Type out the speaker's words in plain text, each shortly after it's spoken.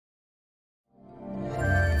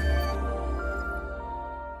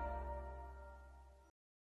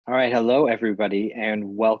All right, hello everybody,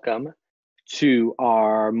 and welcome to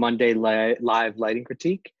our Monday live lighting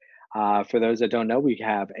critique. For those that don't know, we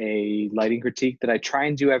have a lighting critique that I try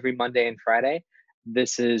and do every Monday and Friday.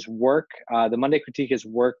 This is work. The Monday critique is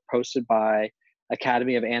work posted by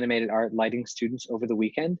Academy of Animated Art lighting students over the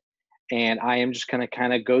weekend, and I am just going to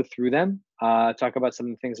kind of go through them, talk about some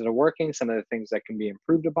of the things that are working, some of the things that can be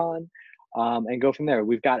improved upon, and go from there.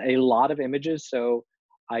 We've got a lot of images, so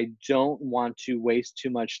I don't want to waste too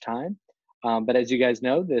much time. But as you guys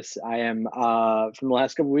know, I am, from the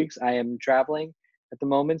last couple of weeks, I am traveling at the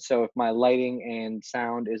moment. So if my lighting and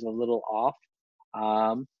sound is a little off,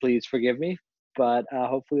 please forgive me, but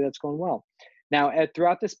hopefully that's going well. Now,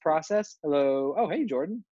 throughout this process, hello, oh, hey,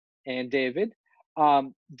 Jordan and David.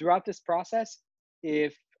 Throughout this process,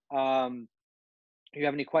 if you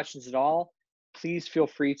have any questions at all, please feel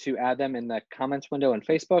free to add them in the comments window on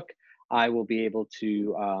Facebook. I will be able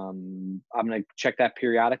to, I'm going to check that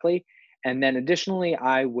periodically. And then additionally,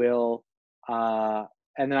 and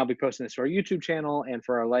then I'll be posting this to our YouTube channel. And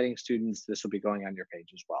for our lighting students, this will be going on your page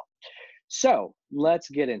as well. So let's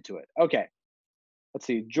get into it. Okay, let's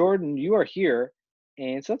see. Jordan, you are here.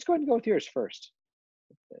 And so let's go ahead and go with yours first.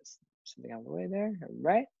 There's something out of the way there. All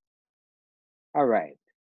right. All right.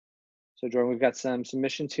 So Jordan, we've got some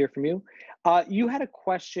submissions here from you. You had a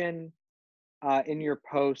question in your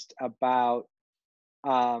post about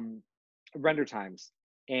render times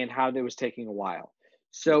and how it was taking a while.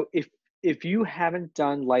 So if you haven't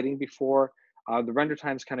done lighting before, the render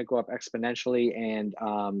times kind of go up exponentially, and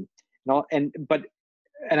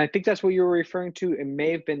I think that's what you were referring to. It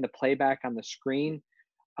may have been the playback on the screen,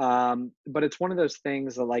 but it's one of those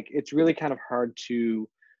things that, like, it's really kind of hard to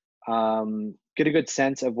get a good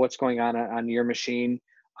sense of what's going on your machine,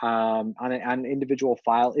 on an individual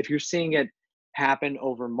file. If you're seeing it happen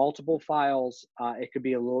over multiple files, it could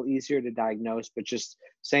be a little easier to diagnose, but just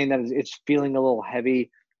saying that it's feeling a little heavy,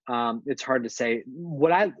 it's hard to say.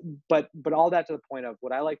 But all that to the point of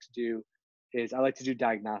what I like to do is I like to do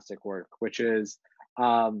diagnostic work, which is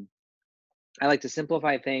I like to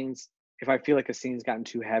simplify things. If I feel like a scene's gotten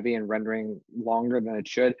too heavy and rendering longer than it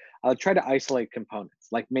should, I'll try to isolate components,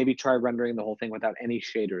 like maybe try rendering the whole thing without any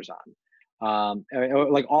shaders on, or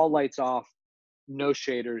like all lights off, no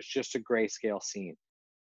shaders, just a grayscale scene.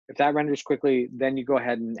 If that renders quickly, then you go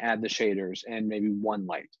ahead and add the shaders and maybe one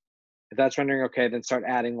light. If that's rendering okay, then start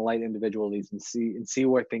adding the light individually and see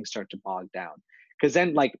where things start to bog down. Because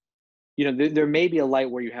then, like, there may be a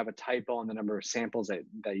light where you have a typo in the number of samples that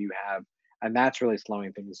you have, and that's really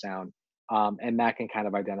slowing things down. And that can kind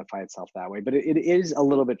of identify itself that way. But it is a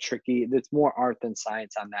little bit tricky. It's more art than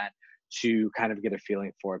science on that to kind of get a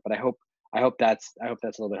feeling for it. But I hope that's a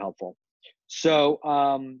little bit helpful. So,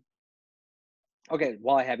 okay,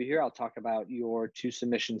 while I have you here, I'll talk about your two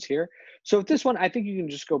submissions here. So with this one, I think you can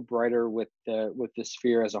just go brighter with the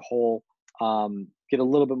sphere as a whole. Get a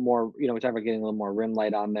little bit more, we're talking about getting a little more rim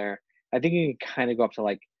light on there. I think you can kind of go up to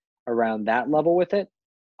like around that level with it.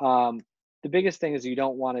 The biggest thing is you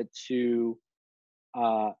don't want it to,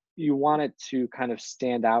 you want it to kind of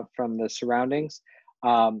stand out from the surroundings.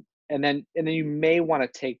 And then you may want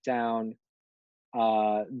to take down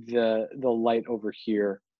the light over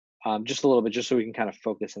here, just a little bit, just so we can kind of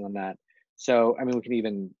focus in on that. So, I mean, we can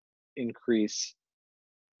even increase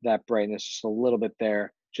that brightness just a little bit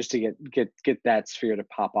there, just to get that sphere to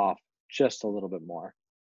pop off just a little bit more.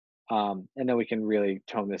 And then we can really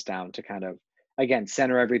tone this down to kind of, again,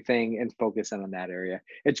 center everything and focus in on that area.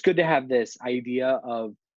 It's good to have this idea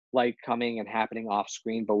of light coming and happening off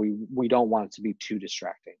screen, but we don't want it to be too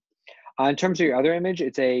distracting. In terms of your other image,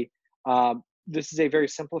 it's this is a very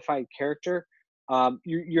simplified character.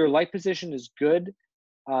 Your light position is good.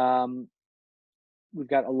 We've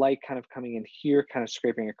got a light kind of coming in here, kind of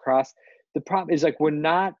scraping across. The problem is, like,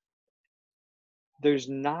 there's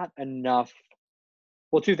not enough.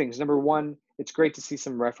 Well, two things. Number one, it's great to see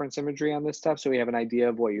some reference imagery on this stuff, so we have an idea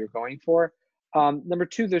of what you're going for. Number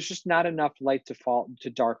two, there's just not enough light to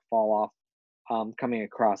dark fall off coming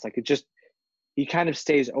across. Like, he kind of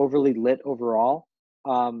stays overly lit overall.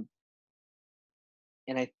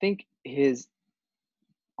 And I think his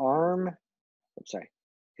arm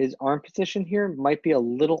position here might be a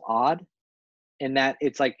little odd, in that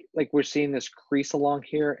it's like we're seeing this crease along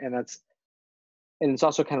here, and it's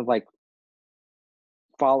also kind of like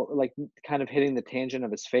kind of hitting the tangent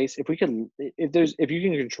of his face. If you can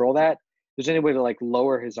control that, if there's any way to like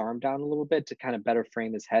lower his arm down a little bit to kind of better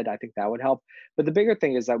frame his head, I think that would help. But the bigger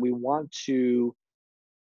thing is that we're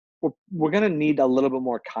going to need a little bit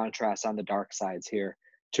more contrast on the dark sides here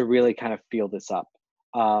to really kind of feel this up.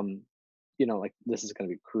 Like, this is going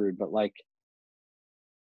to be crude, but like,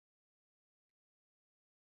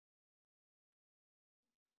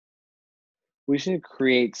 we just need to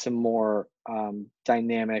create some more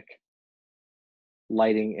dynamic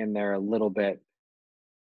lighting in there a little bit,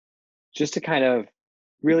 just to kind of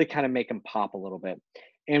really kind of make them pop a little bit.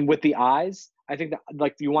 And with the eyes, I think that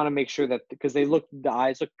like you want to make sure that because the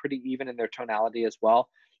eyes look pretty even in their tonality as well.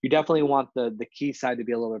 You definitely want the key side to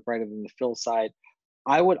be a little bit brighter than the fill side.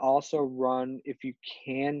 I would also run, if you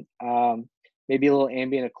can, maybe a little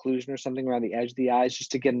ambient occlusion or something around the edge of the eyes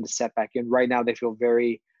just to get them to set back in. Right now, they feel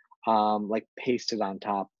very like pasted on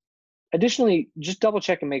top. Additionally, just double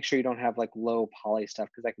check and make sure you don't have like low poly stuff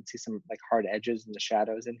because I can see some like hard edges and the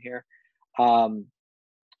shadows in here. Um,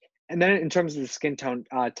 and then in terms of the skin tone,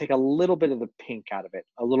 take a little bit of the pink out of it,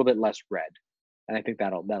 a little bit less red. And I think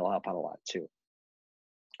that'll help out a lot too.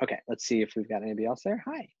 Okay, let's see if we've got anybody else there.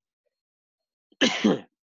 Hi. All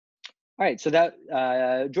right, so that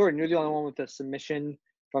Jordan, you're the only one with a submission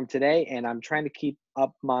from today, and I'm trying to keep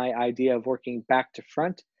up my idea of working back to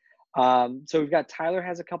front. So we've got Tyler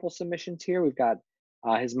has a couple submissions here. We've got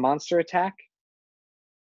his monster attack,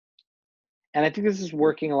 and I think this is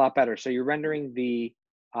working a lot better. So you're rendering the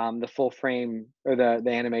full frame or the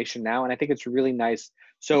animation now, and I think it's really nice.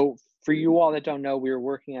 So for you all that don't know, we were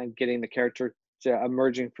working on getting the character to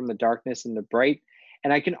emerging from the darkness and the bright,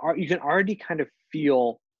 and you can already kind of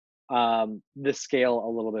feel the scale a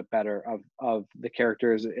little bit better of the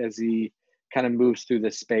character as he kind of moves through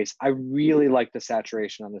this space. I really like the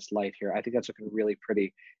saturation on this light here. I think that's looking really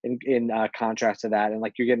pretty in contrast to that, and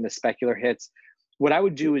like you're getting the specular hits. What I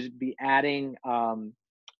would do is be adding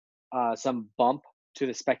some bump to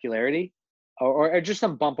the specularity, or just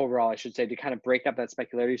some bump overall, I should say, to kind of break up that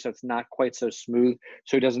specularity so it's not quite so smooth,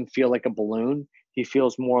 so he doesn't feel like a balloon. He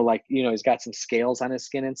feels more like, you know, he's got some scales on his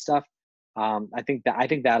skin and stuff. I think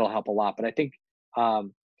that'll help a lot, but I think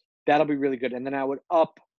that'll be really good. And then I would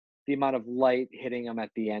up the amount of light hitting him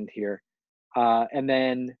at the end here, and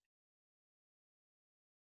then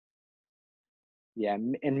yeah,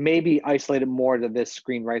 and maybe isolate it more to this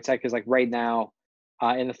screen right side because like right now,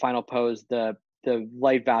 in the final pose, the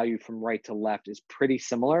light value from right to left is pretty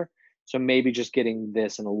similar. So maybe just getting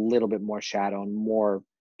this and a little bit more shadow and more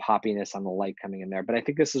poppiness on the light coming in there. But I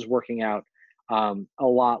think this is working out a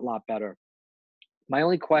lot better. My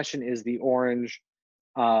only question is the orange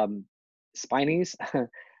spinies,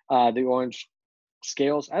 the orange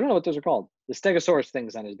scales. I don't know what those are called. The stegosaurus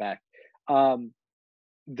things on his back.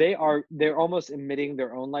 They're almost emitting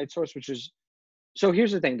their own light source, which is, so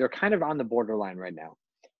here's the thing, they're kind of on the borderline right now.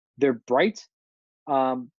 They're bright,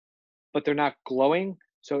 but they're not glowing.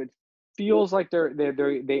 So it feels like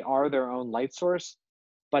they are their own light source,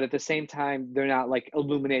 but at the same time, they're not like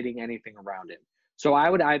illuminating anything around it. So I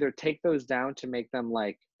would either take those down to make them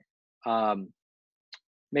like they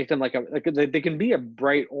can be a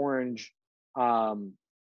bright orange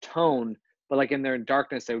tone, but like in their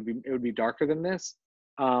darkness, it would be darker than this.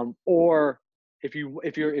 Or if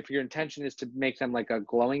your intention is to make them like a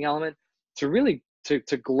glowing element, to really to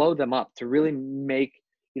glow them up, to really make,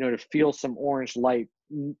 you know, to feel some orange light,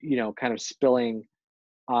 you know, kind of spilling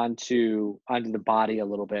onto the body a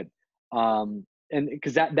little bit, and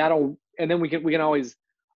because that'll, and then we can always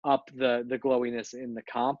up the glowiness in the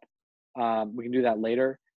comp. We can do that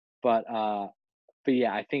later, but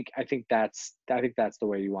yeah, I think that's the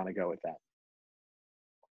way you want to go with that.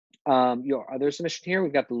 Your other submission here,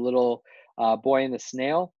 we've got the little boy and the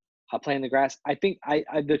snail playing in the grass. I think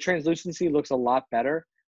the translucency looks a lot better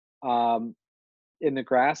in the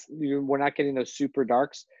grass. We're not getting those super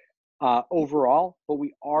darks overall, but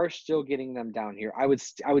we are still getting them down here. I would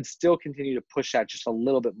still continue to push that just a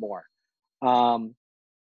little bit more. That's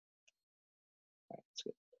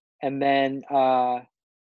good. And then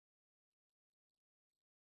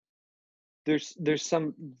there's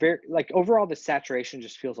some very, like, overall the saturation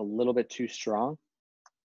just feels a little bit too strong.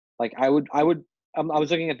 Like I was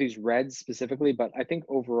looking at these reds specifically, but I think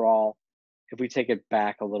overall, if we take it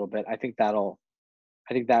back a little bit, I think that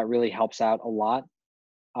really helps out a lot.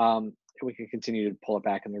 We can continue to pull it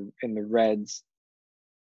back in the reds,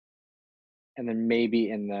 and then maybe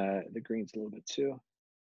in the greens a little bit too.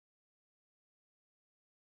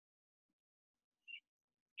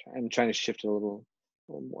 I'm trying to shift it a little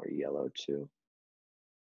more yellow too.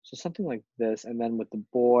 So something like this, and then with the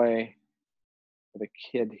boy or the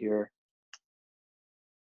kid here,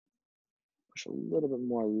 push a little bit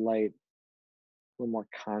more light, a little more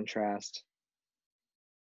contrast.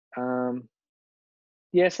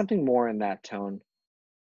 Yeah, something more in that tone.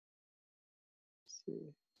 Let's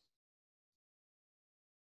see.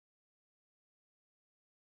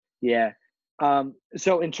 Yeah.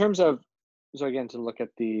 So in terms of, so again, to look at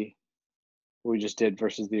what we just did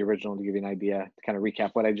versus the original, to give you an idea, to kind of recap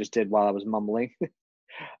what I just did while I was mumbling.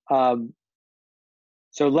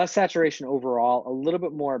 So less saturation overall, a little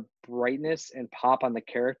bit more brightness and pop on the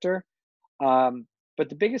character. But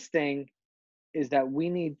the biggest thing is that we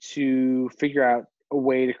need to figure out a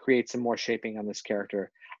way to create some more shaping on this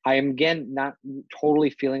character. I am again not totally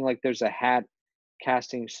feeling like there's a hat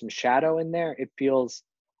casting some shadow in there.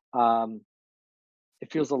 Um,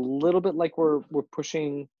 it feels a little bit like we're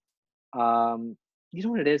pushing. You know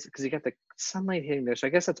what it is, because you got the sunlight hitting there. So I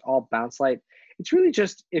guess that's all bounce light. It's really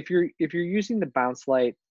just if you're using the bounce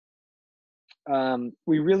light,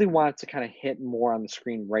 we really want it to kind of hit more on the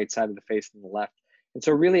screen right side of the face than the left. And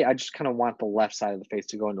so really, I just kind of want the left side of the face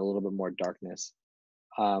to go into a little bit more darkness.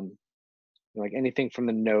 Um, like anything from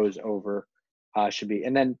the nose over should be.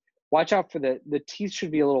 And then watch out for the teeth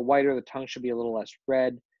should be a little whiter. The tongue should be a little less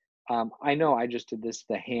red. I know I just did this to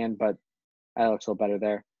the hand, but that looks a little better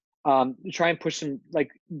there. Try and push some,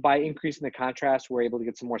 like by increasing the contrast, we're able to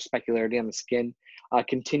get some more specularity on the skin.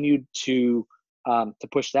 Continue to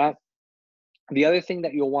push that. The other thing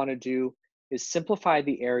that you'll want to do is simplify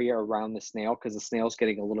the area around the snail, because the snail's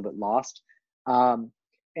getting a little bit lost. Um,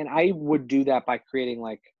 and I would do that by creating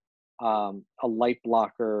like a light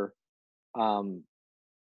blocker um,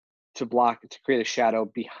 to create a shadow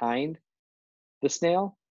behind the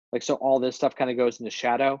snail. Like so, all this stuff kind of goes into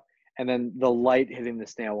shadow, and then the light hitting the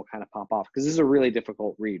snail will kind of pop off, because this is a really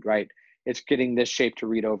difficult read, right? It's getting this shape to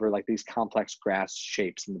read over like these complex grass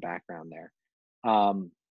shapes in the background there.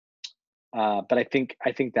 Um, but I think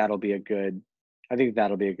that'll be a good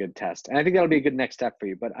test, and I think that'll be a good next step for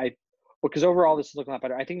you. But because overall this is looking a lot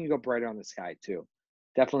better. I think you go brighter on the sky too.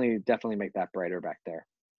 Definitely make that brighter back there.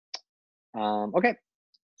 Okay,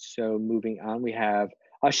 so moving on, we have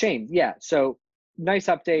Shane. Yeah, so nice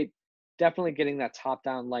update. Definitely getting that top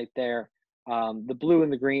down light there. The blue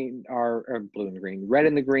and the green or blue and the green, red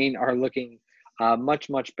and the green are looking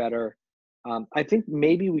much better. I think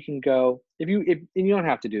maybe we can go if and you don't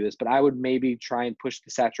have to do this, but I would maybe try and push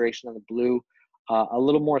the saturation on the blue a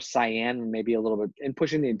little more cyan, and maybe a little bit, and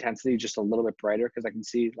pushing the intensity just a little bit brighter, because I can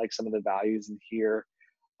see like some of the values in here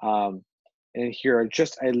um, and here are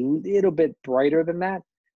just a little bit brighter than that.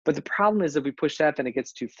 But the problem is if we push that, then it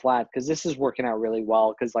gets too flat, because this is working out really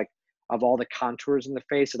well because like of all the contours in the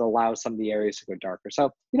face, it allows some of the areas to go darker. So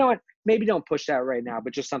you know what, maybe don't push that right now,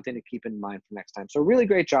 but just something to keep in mind for next time. So really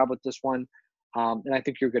great job with this one. And I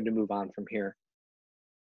think you're good to move on from here.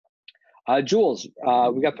 Jules,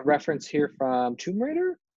 we got the reference here from Tomb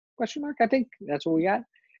Raider, question mark, I think that's what we got.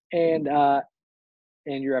 And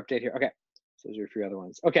your update here. Okay, so those are a few other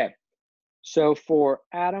ones. Okay, so for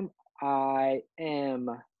Adam, I am,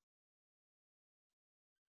 let's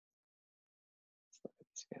look at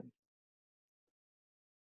this again.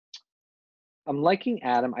 I'm liking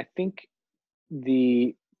Adam. I think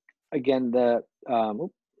again, the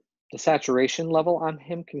saturation level on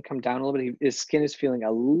him can come down a little bit. His skin is feeling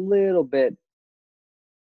a little bit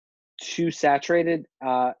too saturated.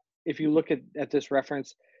 If you look at this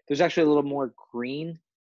reference, there's actually a little more green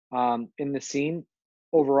in the scene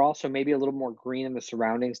overall. So maybe a little more green in the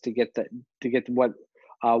surroundings to get what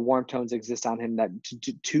warm tones exist on him that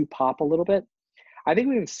to pop a little bit. I think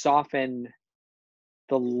we can soften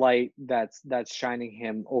the light that's shining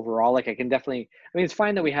him overall. Like I can definitely, I mean, it's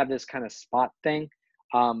fine that we have this kind of spot thing,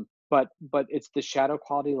 but it's the shadow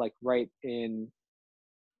quality, like right in,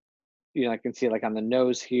 I can see it like on the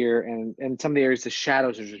nose here, and some of the areas, the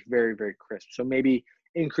shadows are just very crisp. So maybe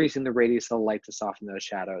increasing the radius of the light to soften those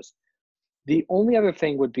shadows. The only other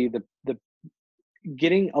thing would be the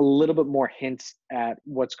getting a little bit more hints at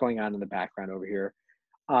what's going on in the background over here.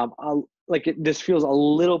 This feels a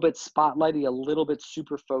little bit spotlighty, a little bit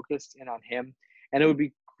super focused in on him, and it would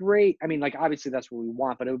be great. I mean, like obviously that's what we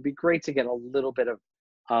want, but it would be great to get a little bit of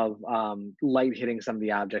light hitting some of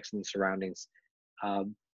the objects in the surroundings,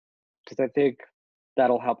 because I think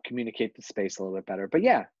that'll help communicate the space a little bit better. But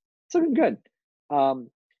yeah, it's looking good. Um,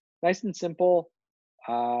 nice and simple.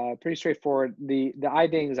 Pretty straightforward. The eye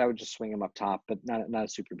dings, I would just swing them up top, but not a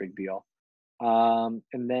super big deal. And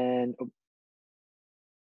then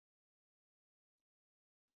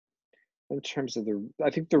in terms of I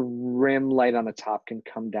think the rim light on the top can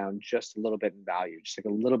come down just a little bit in value, just like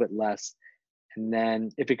a little bit less. And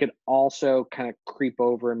then if it could also kind of creep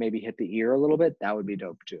over and maybe hit the ear a little bit, that would be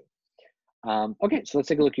dope too. Okay, so let's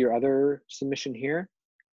take a look at your other submission here.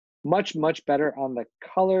 Much better on the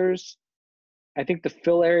colors. I think the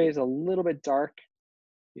fill area is a little bit dark.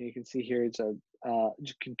 You can see here,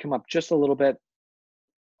 can come up just a little bit.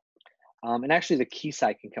 And actually the key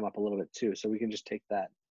side can come up a little bit too. So we can just take that,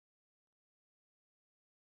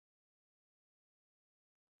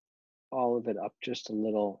 all of it up just a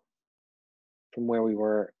little from where we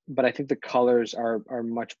were. But I think the colors are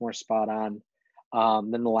much more spot on.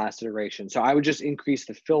 than the last iteration. So I would just increase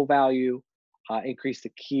the fill value, increase the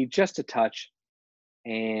key just a touch,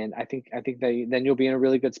 and I think that then you'll be in a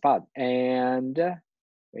really good spot. And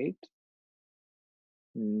wait,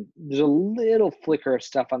 there's a little flicker of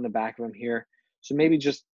stuff on the back of him here, so maybe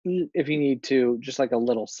just if you need to, just like a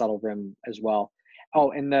little subtle rim as well.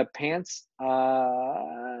 Oh, and the pants,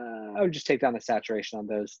 I would just take down the saturation on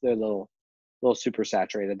those. They're a little super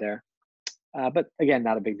saturated there. But again,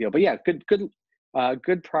 not a big deal. But yeah,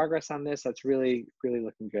 good progress on this. That's really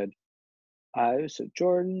looking good. So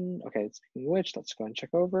Jordan, okay, speaking of which, let's go and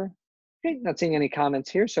check over. Okay, not seeing any comments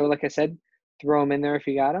here. So like I said, throw them in there if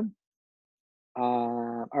you got them.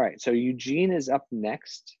 All right, so Eugene is up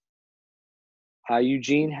next.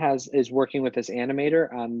 Eugene is working with this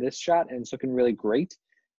animator on this shot, and it's looking really great.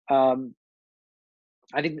 Um,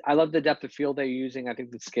 I love the depth of field they're using. I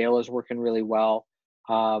think the scale is working really well.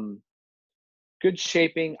 Good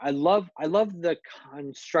shaping. I love the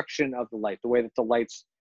construction of the light, the way that the light's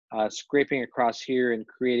scraping across here and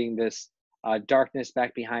creating this darkness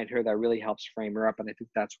back behind her that really helps frame her up, and I think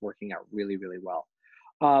that's working out really well.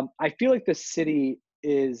 I feel like the city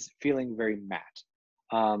is feeling very matte.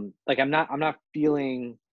 Like I'm not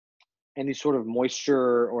feeling any sort of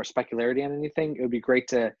moisture or specularity on anything. It would be great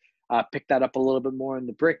to pick that up a little bit more in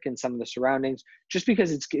the brick and some of the surroundings, just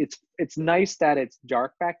because it's nice that it's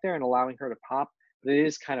dark back there and allowing her to pop, but it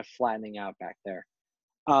is kind of flattening out back there.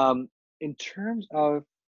 In terms of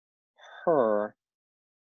her,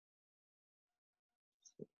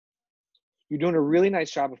 you're doing a really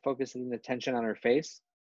nice job of focusing the attention on her face.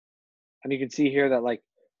 And you can see here that like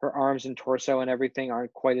her arms and torso and everything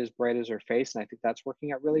aren't quite as bright as her face, and I think that's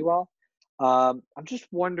working out really well. I'm just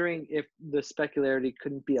wondering if the specularity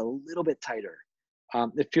couldn't be a little bit tighter.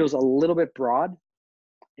 It feels a little bit broad,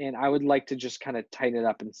 and I would like to just kind of tighten it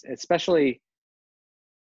up, and especially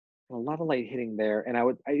a lot of light hitting there. And I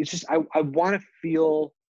want to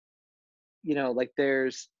feel, like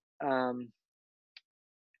there's, I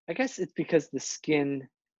guess it's because the skin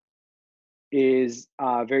is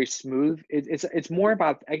very smooth. It's more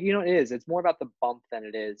about, it's more about the bump than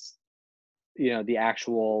it is, the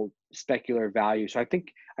actual specular value. So I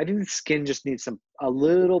think the skin just needs a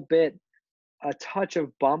touch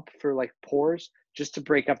of bump for like pores, just to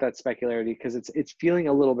break up that specularity, because it's feeling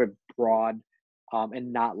a little bit broad,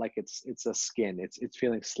 and not like it's a skin. It's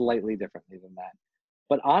feeling slightly differently than that.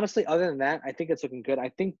 But honestly, other than that, I think it's looking good. I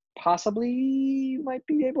think possibly you might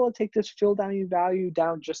be able to take this fill value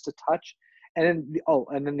down just a touch. And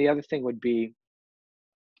then the other thing would be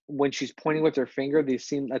when she's pointing with her finger,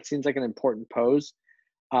 that seems like an important pose.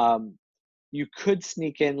 Um, you could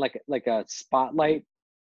sneak in like a spotlight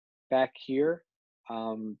back here,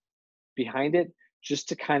 behind it, just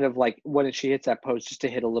to kind of like when she hits that pose, just to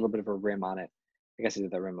hit a little bit of a rim on it. I guess I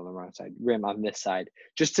did that rim on the wrong side. Rim on this side,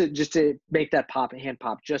 just to make that hand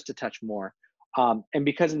pop just a touch more. And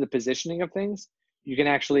because of the positioning of things, you can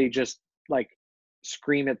actually just like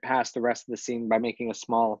scream it past the rest of the scene by making a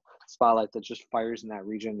small spotlight that just fires in that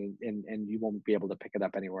region, and you won't be able to pick it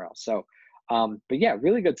up anywhere else. So, but yeah,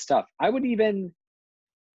 really good stuff. I would even,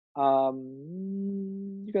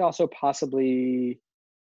 you could also possibly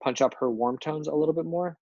punch up her warm tones a little bit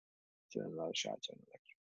more. Do another shot.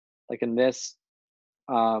 Like in this,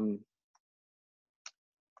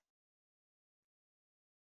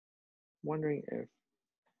 wondering if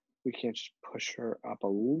we can't just push her up a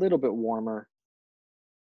little bit warmer.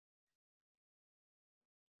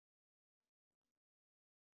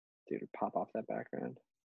 Dude, pop off that background.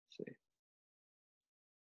 Let's see.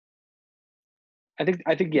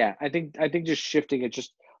 I think just shifting it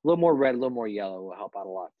just a little more red, a little more yellow will help out a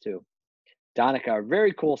lot too. Donica,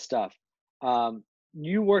 very cool stuff.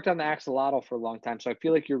 You worked on the axolotl for a long time, so I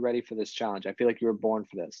feel like you're ready for this challenge. I feel like you were born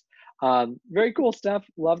for this. Very cool stuff.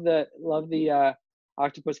 Love the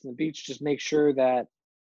octopus on the beach. Just make sure that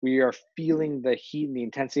we are feeling the heat and the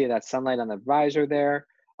intensity of that sunlight on the visor there.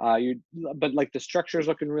 But like the structure is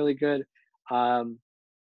looking really good.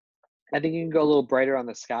 I think you can go a little brighter on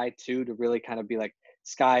the sky too, to really kind of be like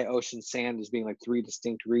sky, ocean, sand as being like three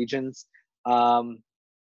distinct regions.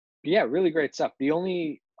 Yeah, really great stuff. The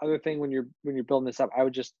only other thing when you're building this up, I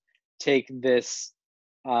would just take this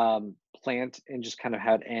plant and just kind of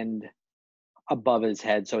have it end above his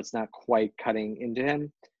head, so it's not quite cutting into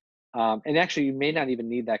him. And actually, you may not even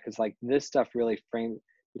need that, because like this stuff really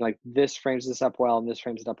like this frames this up well, and this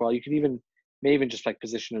frames it up well. You could may even just like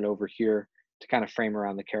position it over here to kind of frame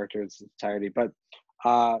around the character in its entirety. But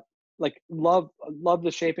like love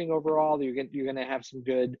the shaping overall. You're gonna have some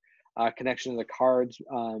good connection to the cards.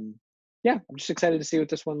 Yeah, I'm just excited to see what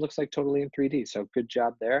this one looks like totally in 3D. So good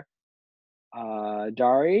job there.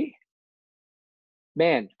 Dari,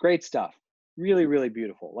 Man, great stuff. Really, really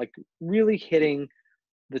beautiful. Like really hitting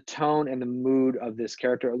the tone and the mood of this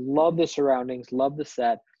character. Love the surroundings, love the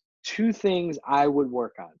set. Two things I would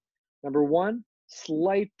work on. Number one,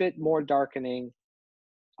 slight bit more darkening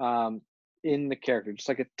um, in the character, just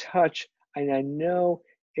like a touch. And I know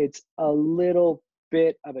it's a little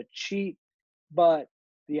bit of a cheat, but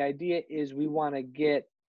the idea is we want to get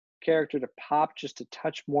character to pop just a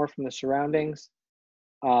touch more from the surroundings.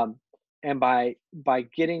 Um, and by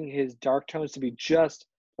getting his dark tones to be just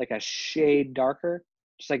like a shade darker,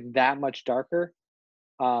 just like that much darker,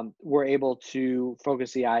 we're able to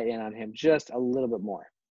focus the eye in on him just a little bit more.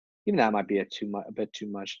 Even that might be a bit too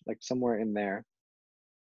much, like somewhere in there.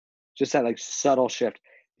 Just that like subtle shift.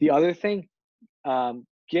 The other thing,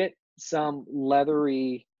 get some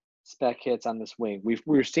leathery spec hits on this wing.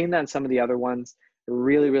 We're seeing that in some of the other ones. It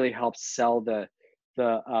really, really helps sell the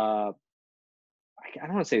I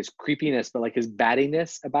don't want to say his creepiness, but like his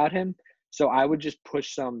battiness about him. So I would just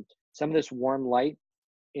push some of this warm light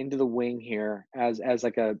into the wing here as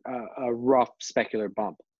like a rough specular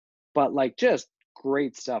bump. But like just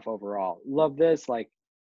great stuff overall. Love this. Like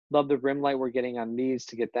love the rim light we're getting on these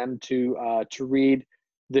to get them to read.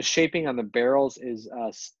 The shaping on the barrels is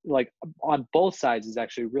like on both sides is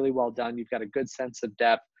actually really well done. You've got a good sense of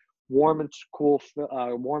depth, warm and cool,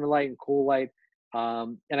 warm light and cool light.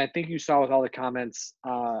 And I think you saw with all the comments,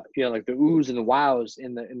 like the oohs and the wows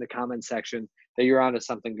in the comment section that you're onto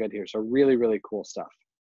something good here. So really, really cool stuff.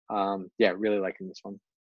 Yeah, really liking this one.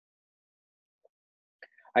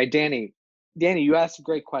 All right, Danny. Danny, you asked a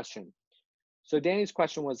great question. So Danny's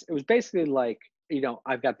question was, it was basically like,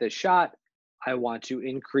 I've got this shot. I want to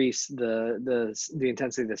increase the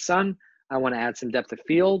intensity of the sun. I want to add some depth of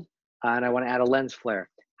field, and I want to add a lens flare.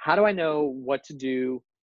 How do I know what to do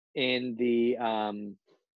in the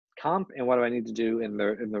comp, and what do I need to do in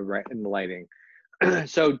the lighting?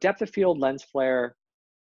 So depth of field, lens flare,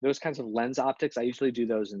 those kinds of lens optics, I usually do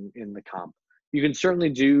those in the comp. You can certainly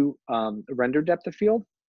do render depth of field.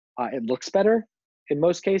 It looks better in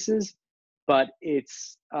most cases, but it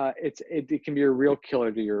can be a real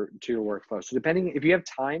killer to your workflow. So depending, if you have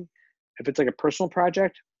time, if it's like a personal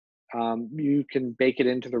project, you can bake it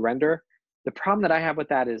into the render. The problem that I have with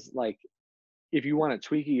that is like, if you want to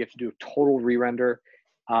tweak it, you have to do a total re-render.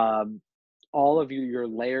 All of your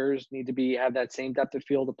layers need to have that same depth of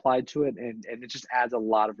field applied to it, and it just adds a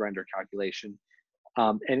lot of render calculation,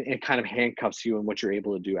 and it kind of handcuffs you in what you're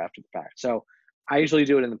able to do after the fact. So I usually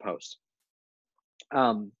do it in the post.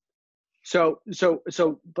 But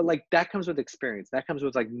like that comes with experience. That comes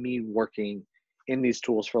with like me working in these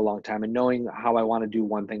tools for a long time and knowing how I want to do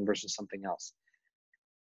one thing versus something else.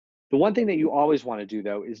 The one thing that you always want to do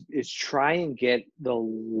though is try and get the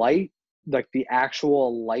light, like the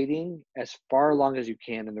actual lighting, as far along as you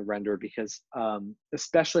can in the render, because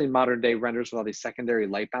especially in modern day renders with all these secondary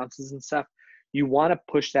light bounces and stuff, you want to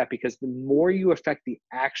push that, because the more you affect the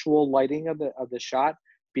actual lighting of the shot,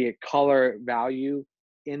 be it color, value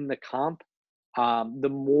in the comp, the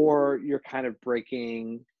more you're kind of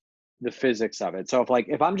breaking the physics of it. So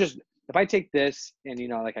if I take this and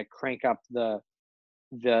like I crank up the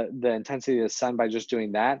intensity of the sun by just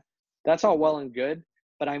doing that, that's all well and good,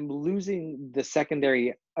 but I'm losing the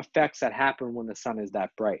secondary effects that happen when the sun is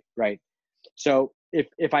that bright, right? So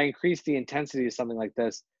if I increase the intensity of something like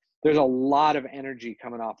this, there's a lot of energy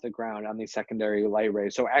coming off the ground on these secondary light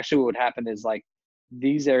rays. So actually what would happen is like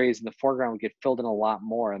these areas in the foreground would get filled in a lot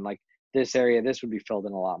more, and like this area, this would be filled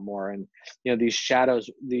in a lot more, and these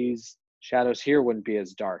shadows here wouldn't be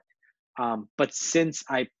as dark. But since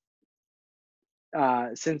I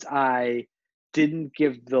didn't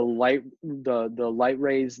give the light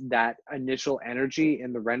rays that initial energy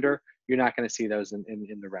in the render, you're not going to see those in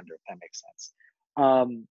the render, if that makes sense.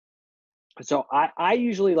 So I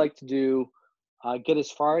usually like to do get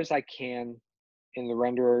as far as I can in the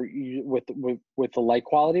render with the light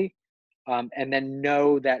quality, and then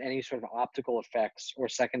know that any sort of optical effects or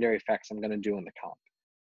secondary effects I'm going to do in the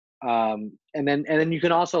comp. And then you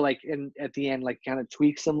can also like at the end like kind of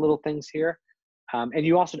tweak some little things here. And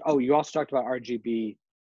you also talked about RGB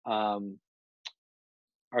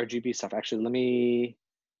stuff. Actually, let me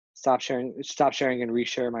stop sharing and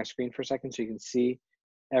reshare my screen for a second so you can see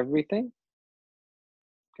everything.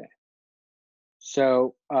 Okay.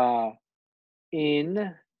 So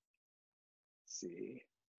let's see.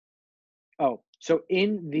 Oh, so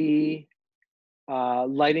in the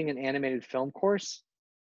lighting and animated film course,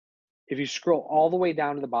 if you scroll all the way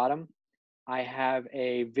down to the bottom, I have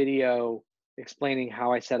a video explaining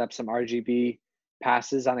how I set up some RGB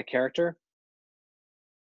passes on a character.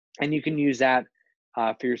 And you can use that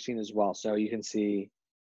for your scene as well. So you can see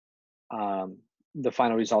the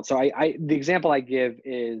final result. So the example I give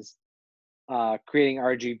is creating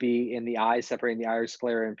RGB in the eye, separating the iris,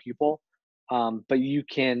 sclera, and pupil. But you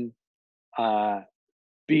can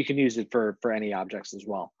use it for any objects as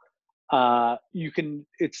well.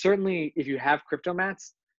 It's certainly, if you have crypto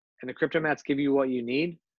mats and the crypto mats give you what you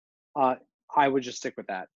need, I would just stick with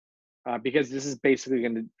that. Because this is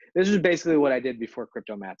basically what I did before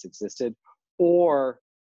crypto mats existed, or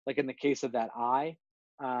like in the case of that eye,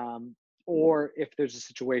 or if there's a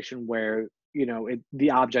situation where the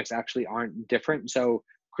objects actually aren't different, so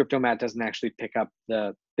crypto mat doesn't actually pick up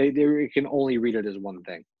it can only read it as one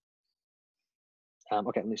thing.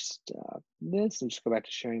 Okay, let me stop this and just go back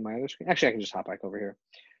to sharing my other screen. Actually, I can just hop back over here.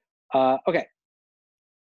 Okay,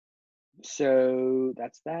 so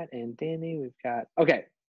that's that. And Danny, we've got, okay.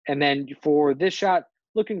 And then for this shot,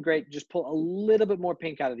 looking great, just pull a little bit more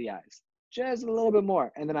pink out of the eyes. Just a little bit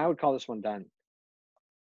more. And then I would call this one done.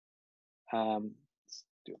 Let's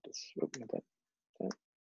do this.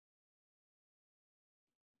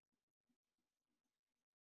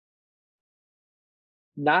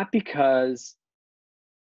 Not because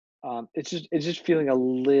it's just feeling a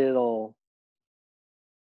little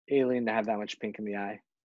alien to have that much pink in the eye.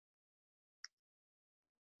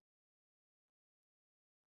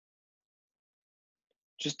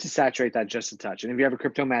 Just to saturate that just a touch. And if you have a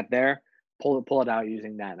crypto mat there, pull it out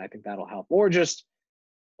using that, and I think that'll help. Or just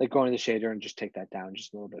like going to the shader and just take that down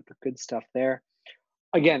just a little bit. But good stuff there.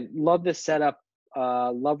 Again, love this setup.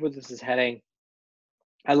 Love where this is heading.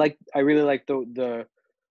 I really like the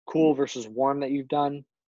cool versus warm that you've done.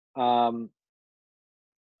 I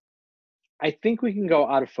think we can go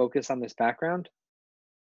out of focus on this background.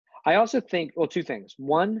 I also think, well, two things.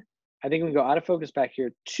 One, I think we can go out of focus back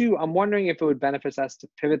here. Two, I'm wondering if it would benefit us to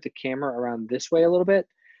pivot the camera around this way a little bit.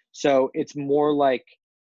 So it's more like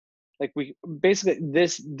we basically,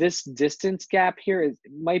 this distance gap here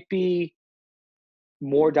might be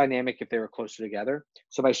more dynamic if they were closer together.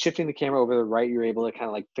 So by shifting the camera over to the right, you're able to kind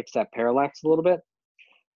of like fix that parallax a little bit.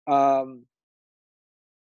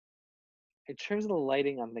 In terms of the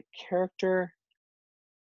lighting on the character,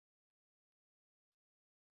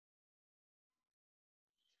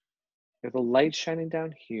 with the light shining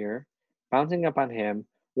down here, bouncing up on him,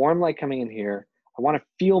 warm light coming in here. I want to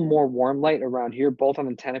feel more warm light around here, both on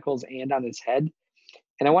the tentacles and on his head.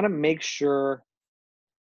 And I want to make sure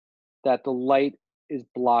that the light is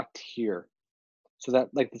blocked here, so that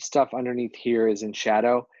like the stuff underneath here is in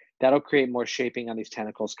shadow. That'll create more shaping on these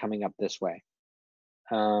tentacles coming up this way.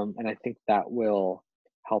 And I think that will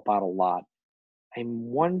help out a lot.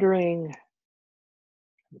 I'm wondering, let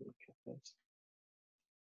me look at this.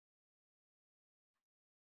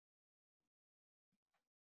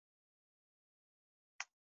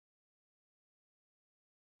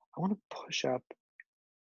 I want to push up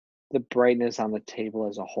the brightness on the table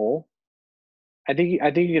as a whole. I think you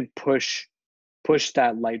can push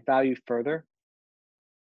that light value further,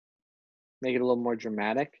 make it a little more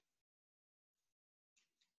dramatic,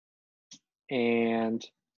 and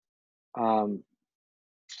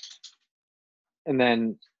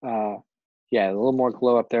then yeah, a little more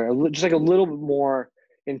glow up there, just like a little bit more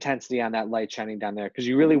intensity on that light shining down there, because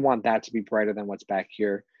you really want that to be brighter than what's back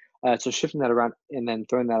here. So shifting that around and then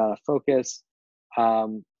throwing that out of focus.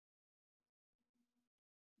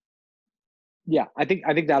 Yeah, I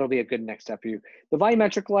think that'll be a good next step for you. The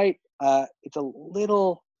volumetric light, it's a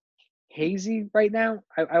little hazy right now.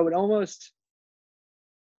 I would almost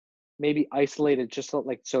maybe isolate it just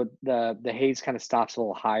so the haze kind of stops a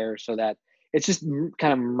little higher, so that it's just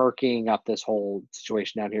kind of murking up this whole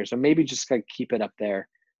situation down here. So maybe just like keep it up there,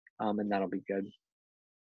 and that'll be good.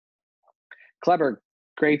 Clever,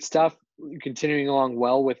 great stuff. Continuing along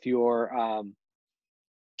well with your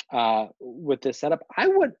with this setup. I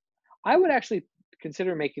would actually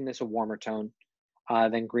consider making this a warmer tone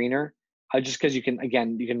than greener, just because you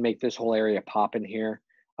can make this whole area pop in here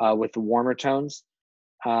with the warmer tones.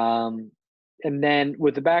 And then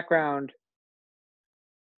with the background,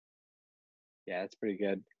 yeah, it's pretty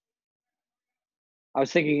good. I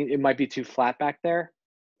was thinking it might be too flat back there,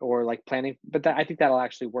 or like planning, but I think that'll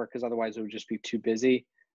actually work, because otherwise it would just be too busy.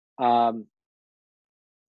 You've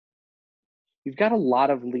got a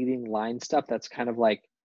lot of leading line stuff that's kind of like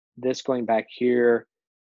this going back here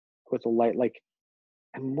with the light. Like,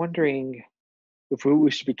 I'm wondering if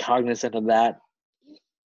we should be cognizant of that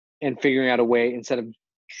and figuring out a way, instead of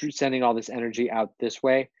sending all this energy out this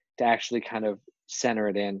way, to actually kind of center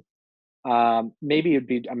it in. Maybe it'd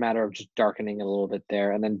be a matter of just darkening a little bit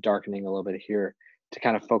there, and then darkening a little bit here to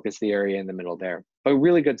kind of focus the area in the middle there. But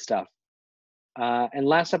really good stuff. And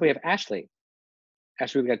last up, we have Ashley.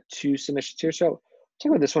 Actually, we've got two submissions here. So talk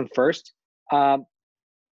about this one first. Um,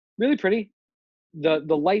 really pretty. The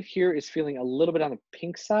light here is feeling a little bit on the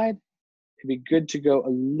pink side. It'd be good to go a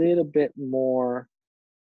little bit more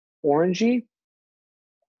orangey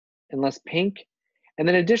and less pink. And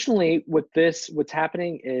then additionally, with this, what's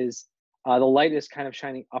happening is the light is kind of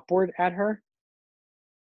shining upward at her,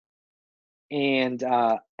 and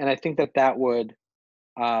I think that would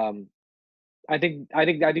um, I think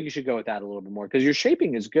you should go with that a little bit more because your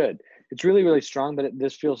shaping is good. It's really really strong, but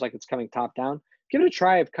this feels like it's coming top down. Give it a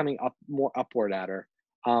try of coming up more upward at her,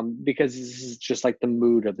 because this is just like the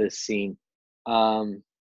mood of this scene. Um,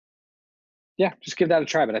 yeah, just give that a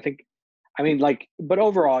try. But I mean, like, but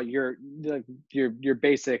overall, your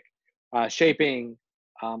basic shaping,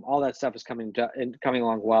 all that stuff is coming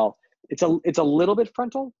along well. It's a little bit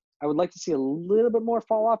frontal. I would like to see a little bit more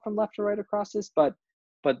fall off from left to right across this, but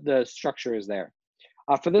the structure is there.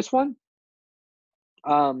 For this one,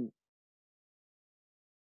 um,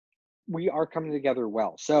 we are coming together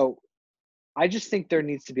well. So I just think there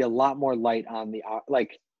needs to be a lot more light on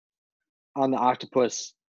like on the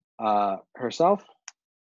octopus herself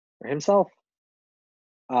or himself.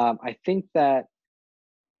 I think that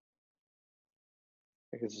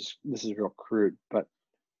because this is real crude, but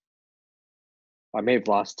I may have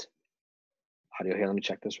lost audio here. Let me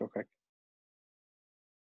check this real quick.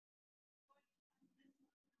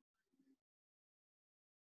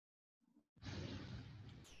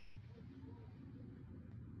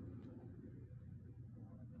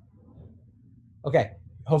 Okay,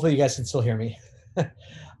 hopefully you guys can still hear me.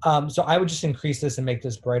 So I would just increase this and make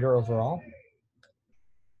this brighter overall.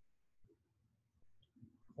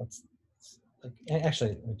 Let's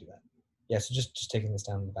actually let me do that. Yeah, so just taking this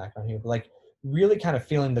down in the background here, but like really kind of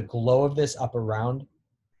feeling the glow of this up around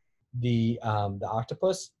the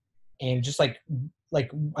octopus, and just like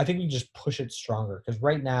I think we just push it stronger because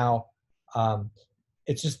right now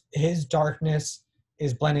it's just his darkness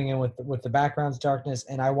is blending in with the background's darkness,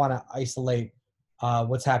 and I want to isolate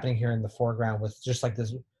what's happening here in the foreground with just like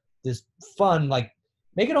this fun, like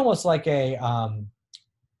make it almost like a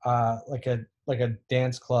like a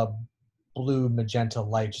dance club blue magenta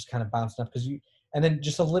light just kind of bouncing up because you, and then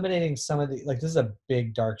just eliminating some of the, like this is a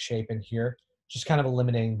big dark shape in here, just kind of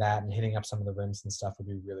eliminating that and hitting up some of the rims and stuff would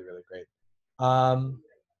be really really great.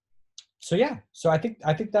 So yeah, so I think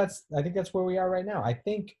that's where we are right now. I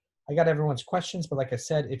think I got everyone's questions, but like I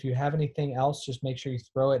said, if you have anything else, just make sure you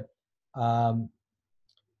throw it um,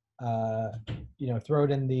 uh, throw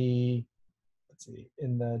it in the, let's see,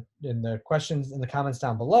 in the questions in the comments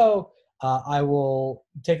down below. I will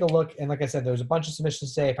take a look, and like I said, there's a bunch of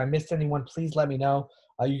submissions today. If I missed anyone, please let me know.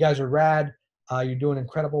 You guys are rad. You're doing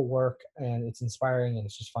incredible work, and it's inspiring, and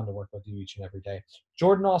it's just fun to work with you each and every day.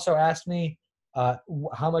 Jordan also asked me,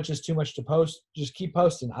 how much is too much to post? Just keep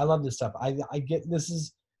posting. I love this stuff. I get, this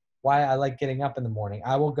is why I like getting up in the morning.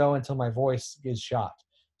 I will go until my voice is shot.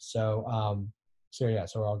 So so yeah,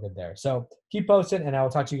 so we're all good there. So keep posting, and I will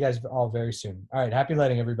talk to you guys all very soon. All right, happy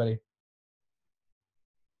lighting, everybody.